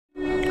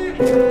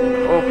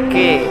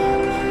Okay,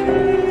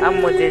 अब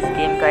मुझे इस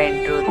गेम का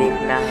इंट्रो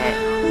देखना है।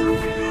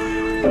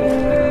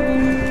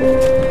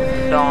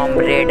 Tomb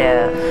Raider,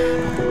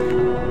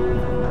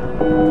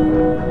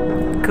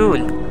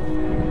 cool.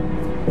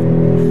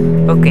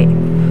 ओके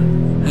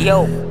यो,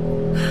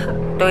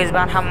 तो इस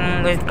बार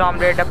हम इस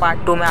टॉम रेडर पार्ट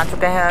 2 में आ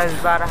चुके हैं। इस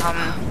बार हम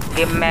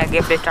गेम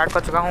प्ले स्टार्ट कर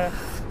चुका हूँ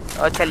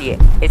और चलिए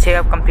इसे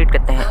अब कंप्लीट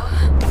करते हैं।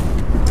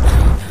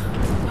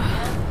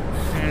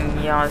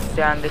 यहाँ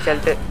से आगे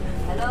चलते,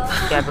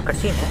 यहाँ पे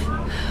कसीन है।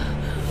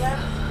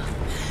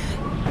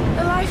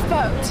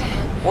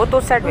 वो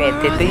तो साइड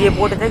में थे, तो ये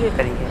बोट इधर क्या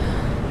करी है?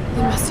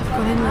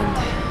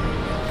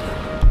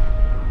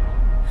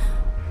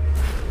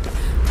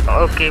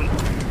 ओके,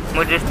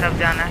 मुझे इस तरफ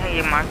जाना है।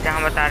 ये मार्क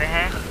जहाँ बता रहे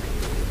हैं,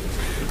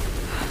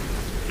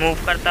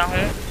 मूव करता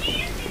हूँ।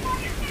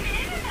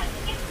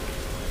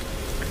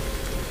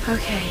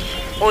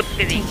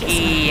 उत्तरी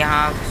की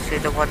यहाँ से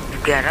तो बहुत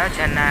गहरा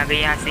झरना है।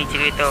 यहाँ से नीचे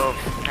गई तो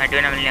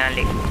हड्डियों न मिलने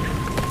वाली।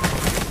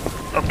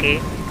 ओके,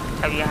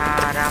 अब यहाँ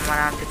आराम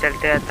आराम से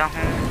चलते रहता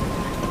हूँ।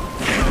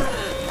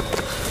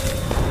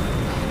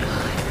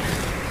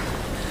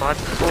 बहुत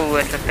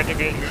ऐसा लगता है कि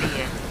जगह हिली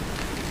है।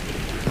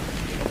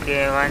 ओके,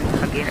 वन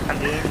अगेन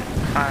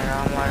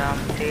आराम आराम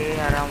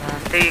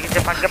से एक से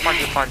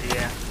पहुँच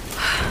गया।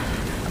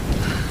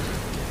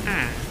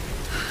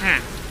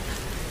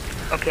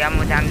 ओके, अब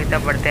मुझे आगे तक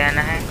बढ़ते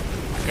आना है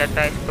जब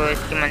तक इसको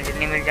इसकी मंजिल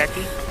नहीं मिल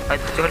जाती और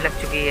चोट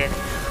लग चुकी है।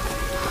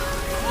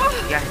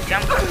 यहाँ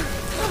जंप,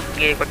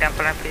 ये को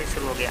टेम्पल फिर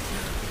शुरू हो गया।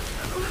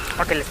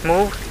 Okay, let's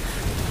move.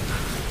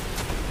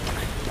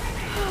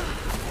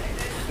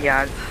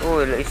 यार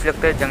ओ, इस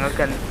लगता है जंगल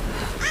के अंदर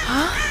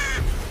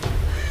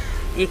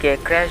ये क्या,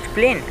 क्रैश्ड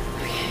प्लेन?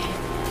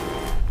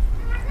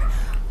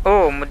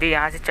 ओ, मुझे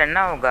यहाँ से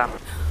चढ़ना होगा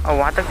और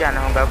वहाँ तक जाना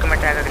होगा। ओके, मैं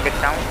ट्राई करके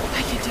देखता हूँ।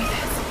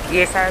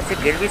 ये शायद से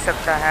गिर भी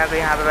सकता है अगर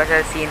यहाँ पे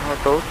वैसा सीन हो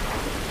तो।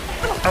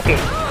 ओके,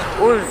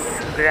 उस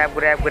ग्रैब।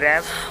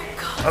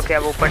 ओके,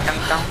 अब ऊपर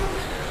टंगता हूँ।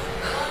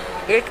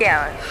 ये क्या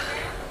है?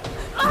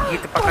 ये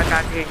तो पक्का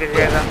चांस ही गिर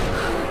जाएगा।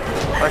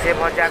 वैसे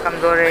बहुत ज़्यादा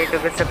कमज़ोर है, तो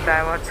गिर सकता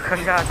है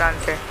बहुत आसान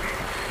से।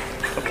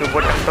 ओके,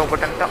 ऊपर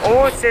टंगता हूँ।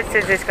 ओह से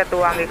इसका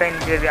तो आगे का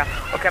नहीं गिर गया।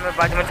 ओके, मैं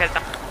बाजू में चलता।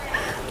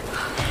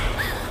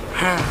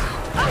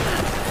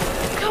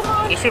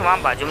 इसे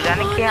वहाँ बाजू में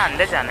जाने के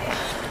अंदर जाना है।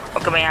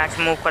 ओके, मैं यहाँ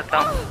से मूव करता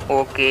हूँ।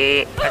 ओके,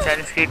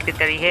 असाइलेंस क्रीड की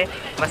तरह है,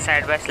 बस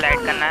साइड बाय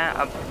स्लाइड करना है।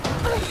 अब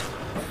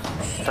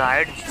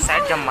साइड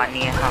जंप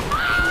मारनी है। हाँ,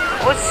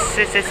 उस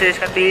से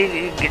इसका तो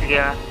ये गिर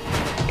गया,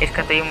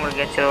 इसका तो ये मुड़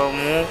गया। चलो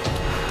मूव,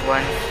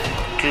 1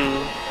 2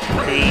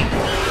 3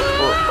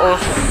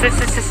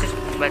 4। से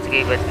बच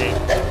गई।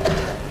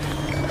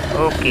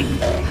 ओके,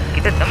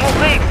 कितना दम हो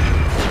गई।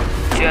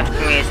 जस्ट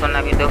में सोना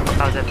भी 2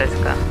 पका हो जाता है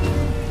इसका।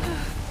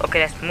 Okay,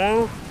 let's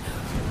move.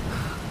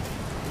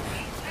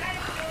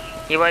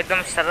 ये वो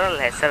एकदम सरल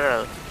है,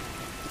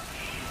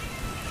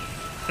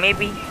 may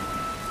be.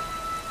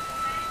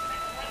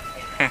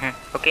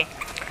 Okay,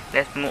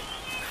 let's move.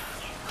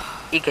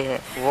 ये क्या है?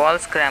 Wall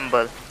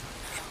scramble,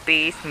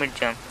 space mid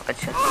jump.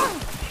 अच्छा,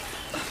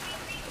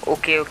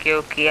 ओके,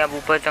 अब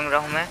ऊपर चढ़ रहा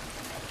हूँ मैं।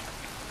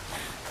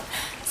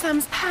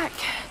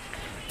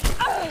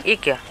 ये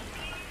क्या?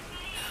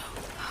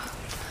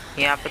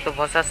 यहाँ पे तो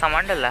बहुत सारा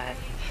सामान डला है,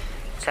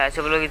 शायद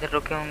से वो लोग इधर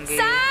रुके होंगे।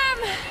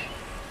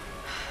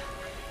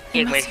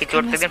 एक मिनट की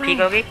चोट एकदम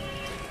ठीक हो गई।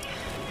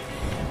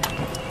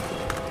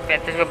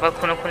 35 के बाद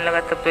खून लगा,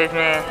 तब तो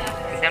इसमें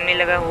एकदम नहीं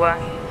लगा हुआ।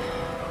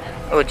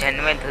 वो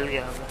झरने में धुल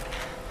गया होगा।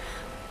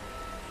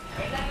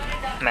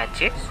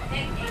 Matches,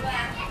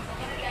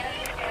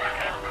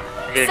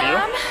 radio.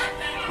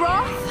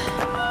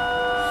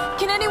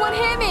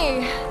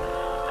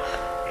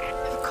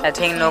 I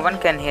think no one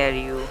can hear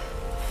you.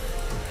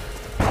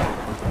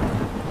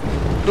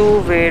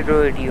 Two-way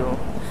radio.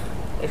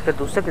 इसका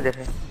दूसरा किधर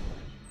है?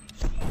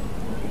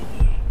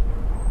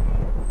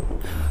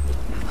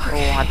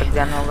 वहाँ तक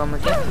जाना होगा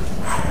मुझे।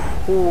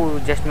 ओह,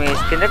 जस्ट में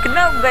इसके अंदर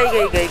कितना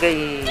गई।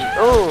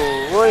 ओह,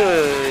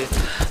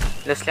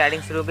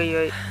 स्लाइडिंग शुरू हो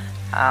गई।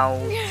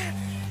 Ouch.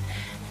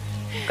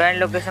 Current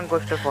location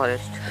coastal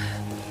forest.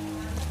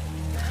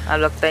 अब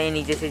लगता है ये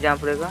नीचे से जाना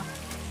पड़ेगा।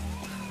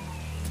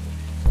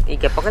 ये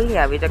क्या पकड़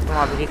लिया? अभी तक तो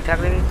वहाँ भी ठीक ठाक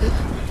रही थी।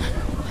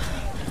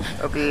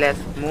 Okay,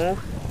 let's move.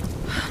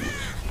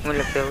 मुझे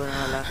लगता है होने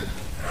वाला।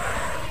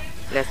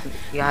 लेट्स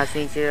यहाँ से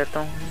नीचे जाता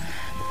हूँ।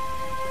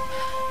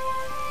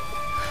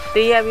 तो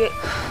ये अभी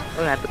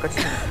यहाँ पे कुछ,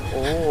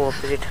 ओह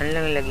फिर ठंड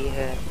लगने लगी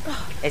है।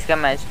 इसका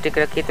मैच स्टिक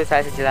रखी तो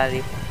शायद से चला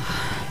दी।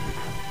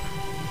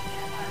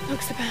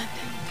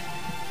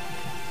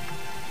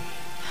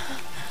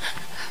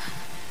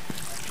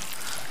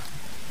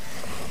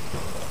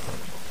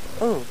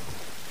 ओह,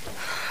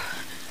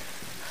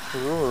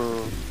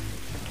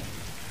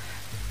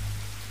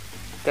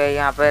 तो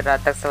यहाँ पर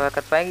रात तक सफर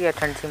कर पाएगी या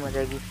ठंड से मर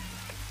जाएगी?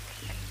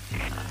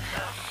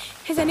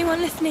 Is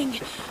anyone listening?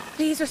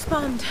 Please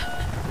respond.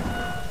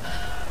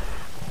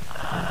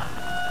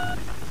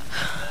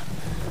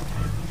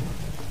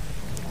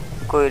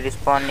 कोई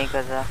रिस्पॉन्ड नहीं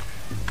कर रहा।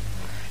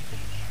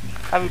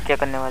 अभी क्या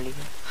करने वाली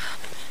है?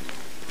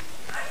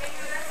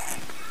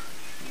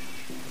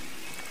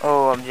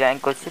 अब जाने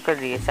की कोशिश कर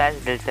रही है, शायद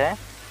दिल से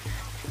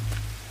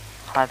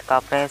हाथ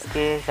काँप रहे हैं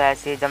इसके, शायद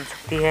से जम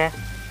सकती है।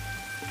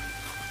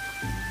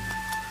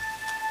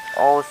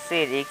 और उससे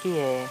एक ही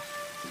है।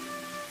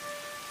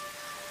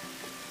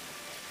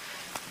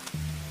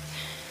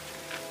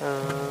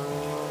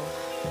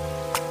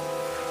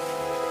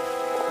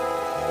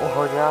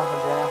 हो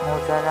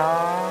जाना।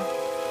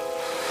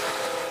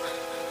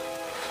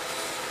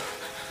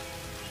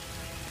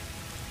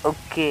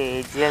 ओके,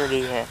 जल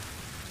गई है।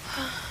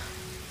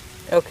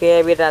 ओके,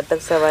 अभी रात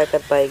तक सर्वाइव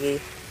कर पाएगी,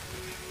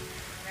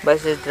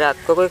 बस इस रात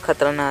को कोई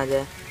खतरा ना आ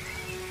जाए।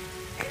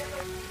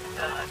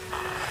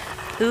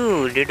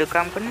 डेडो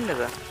काम करने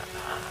लगा,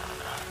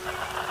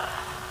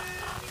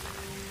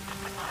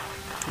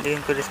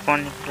 लेकिन कोई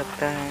रिस्पॉन्ड नहीं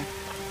लगता है।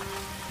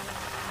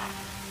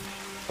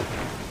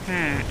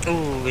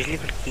 बिजली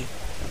कड़की।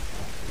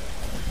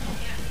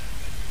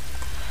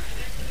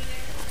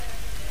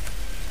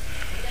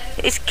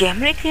 इस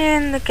कैमरे के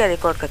अंदर क्या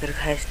रिकॉर्ड कर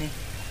रखा है इसने?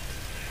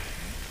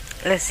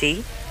 Let's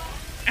see.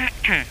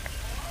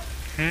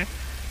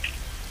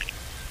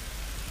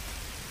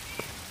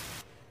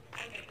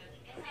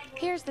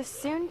 Here's the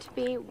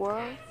soon-to-be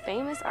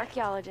world-famous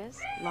archaeologist,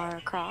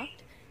 Lara Croft,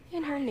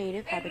 in her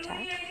native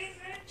habitat.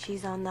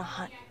 She's on the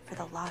hunt for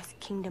the lost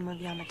kingdom of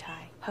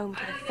Yamatai, home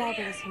to the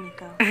fabulous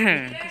Himiko,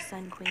 mythical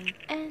Sun Queen,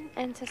 and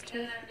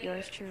ancestor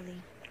yours truly.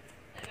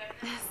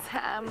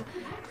 Sam,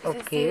 this is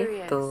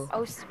serious.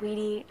 Oh,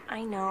 sweetie,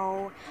 I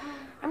know.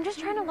 I'm just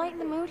trying to lighten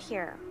the mood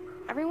here.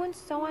 Everyone's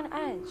so on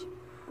edge.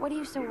 What are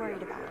you so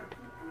worried about?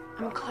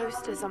 I'm close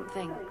to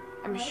something.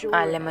 I'm sure.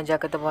 आले में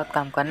जाकर तो बहुत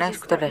काम करना है,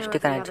 इसको तो रेस्ट ही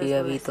करना चाहिए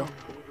अभी तो।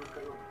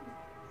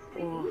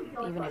 Or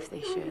even if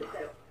they should.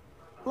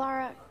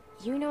 Lara,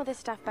 you know this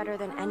stuff better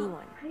than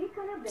anyone.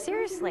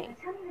 Seriously,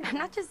 I'm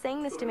not just saying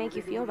this to make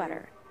you feel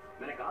better.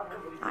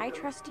 I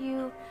trust you.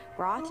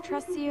 Roth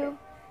trusts you.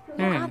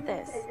 You got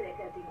this.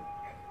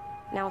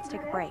 Now let's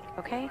take a break,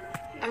 okay?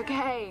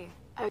 Okay.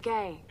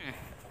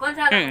 One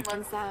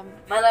Sam.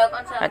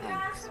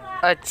 Thanks.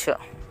 अच्छा,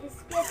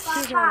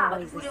 She's not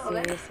always this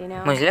serious, you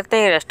know. मुझे लगता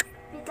है ये rest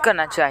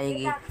करना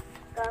चाहेगी।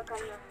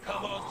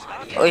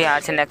 ओ यहाँ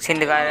से next scene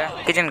दिखा रहा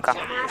है किचन का।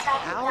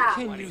 How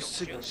can you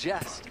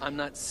suggest I'm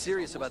not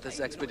serious about this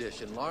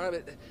expedition, Lara?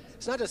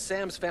 It's not just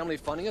Sam's family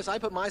funding us. I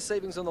put my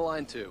savings on the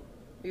line too.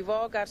 We've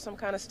all got some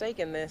kind of stake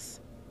in this.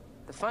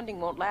 The funding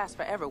won't last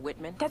forever,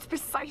 Whitman. That's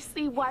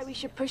precisely why we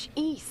should push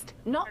east,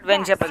 not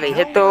adventure पर गई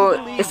है तो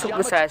इस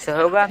शायद से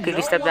होगा कि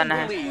किस तरफ जाना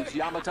है।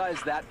 Yamatai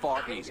is that far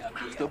east.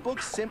 The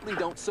books simply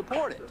don't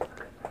support it.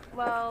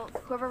 Well,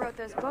 whoever wrote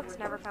those books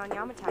never found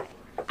Yamatai.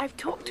 I've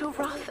talked to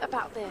Roth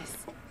about this.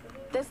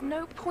 There's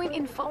no point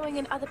in following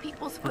in other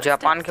people's footsteps.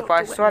 Japan के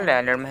पास वाले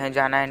island में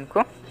जाना है इनको।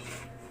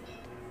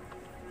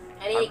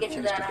 I'm accused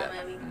of that.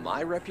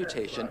 My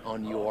reputation on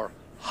your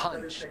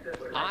hunch.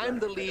 I'm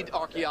the lead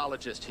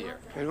archaeologist here.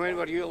 And when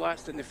were you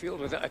last in the field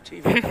without a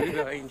TV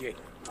behind you?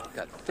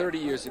 Got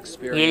 30 years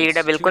experience. ये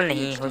leader बिल्कुल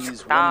नहीं हो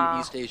सकता।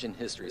 East Asian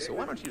history. So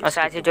why don't you? और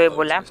साथ ही जो ये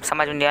बोला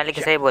समझ में नहीं आया,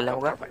 लेकिन सही बोला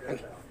होगा।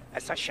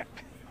 It's a ship.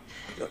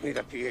 You don't need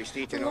a PhD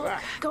to know that.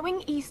 Going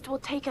east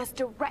will take us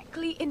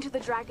directly into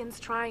the Dragon's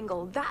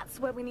Triangle. That's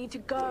where we need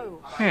to go.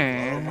 Oh,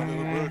 my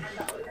little bird.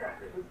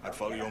 I'd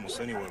follow you almost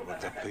anywhere but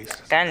that place.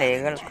 Time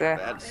लगेगा उसका।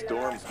 Bad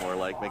storms, more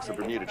like, makes the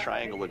Bermuda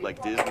Triangle look like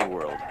Disney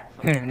World.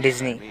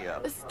 Disney.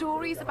 The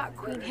stories about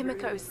Queen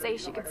Himiko say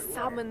she could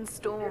summon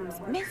storms.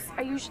 Myths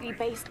are usually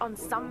based on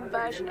some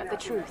version of the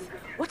truth.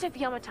 What if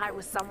Yamatai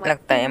was somewhere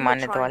लगता है in the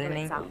मानने तो वाले triangle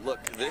नहीं। itself?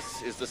 Look, this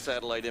is the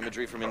satellite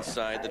imagery from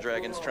inside the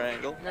Dragon's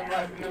Triangle.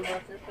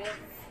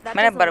 That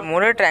मैंने doesn't look-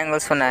 Bermuda triangle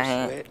सुना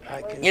है,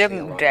 ये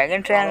लोग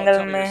ड्रैगन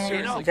ट्रायंगल में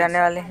जाने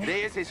वाले हैं।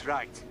 This is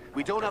right.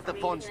 We don't have the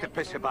funds to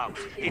piss about.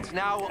 It's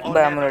now or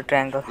Bermuda never.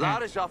 Triangle.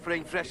 Lara's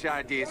offering fresh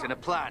ideas and a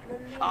plan.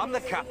 I'm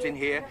the captain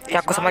here. क्या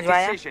आपको समझ में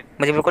आया?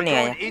 मुझे बिल्कुल नहीं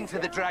आया। Into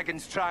the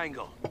Dragon's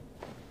Triangle.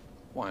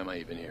 Why am I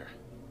even here?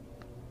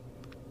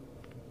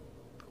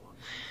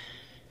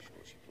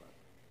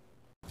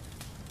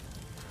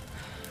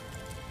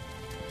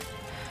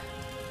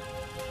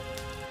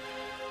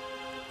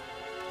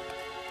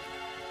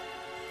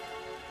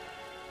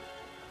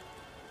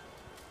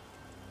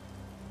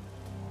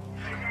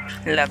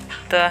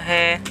 लगता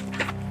है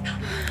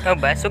अब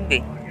बस सूख गई।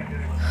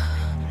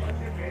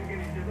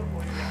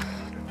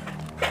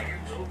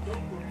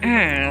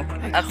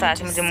 अब साथ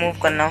में मुझे मूव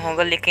करना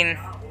होगा, लेकिन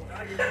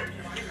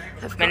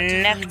मैं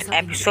नेक्स्ट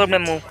एपिसोड में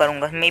मूव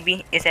करूंगा। मे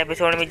बी इस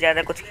एपिसोड में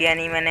ज़्यादा कुछ किया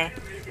नहीं मैंने,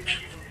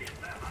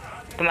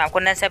 तो मैं आपको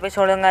नेक्स्ट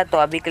एपिसोड दूंगा। तो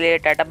अभी के लिए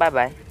टाटा बाय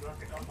बाय।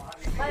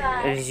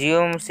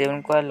 रिज्यूम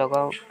 7 को लॉग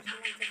आउट।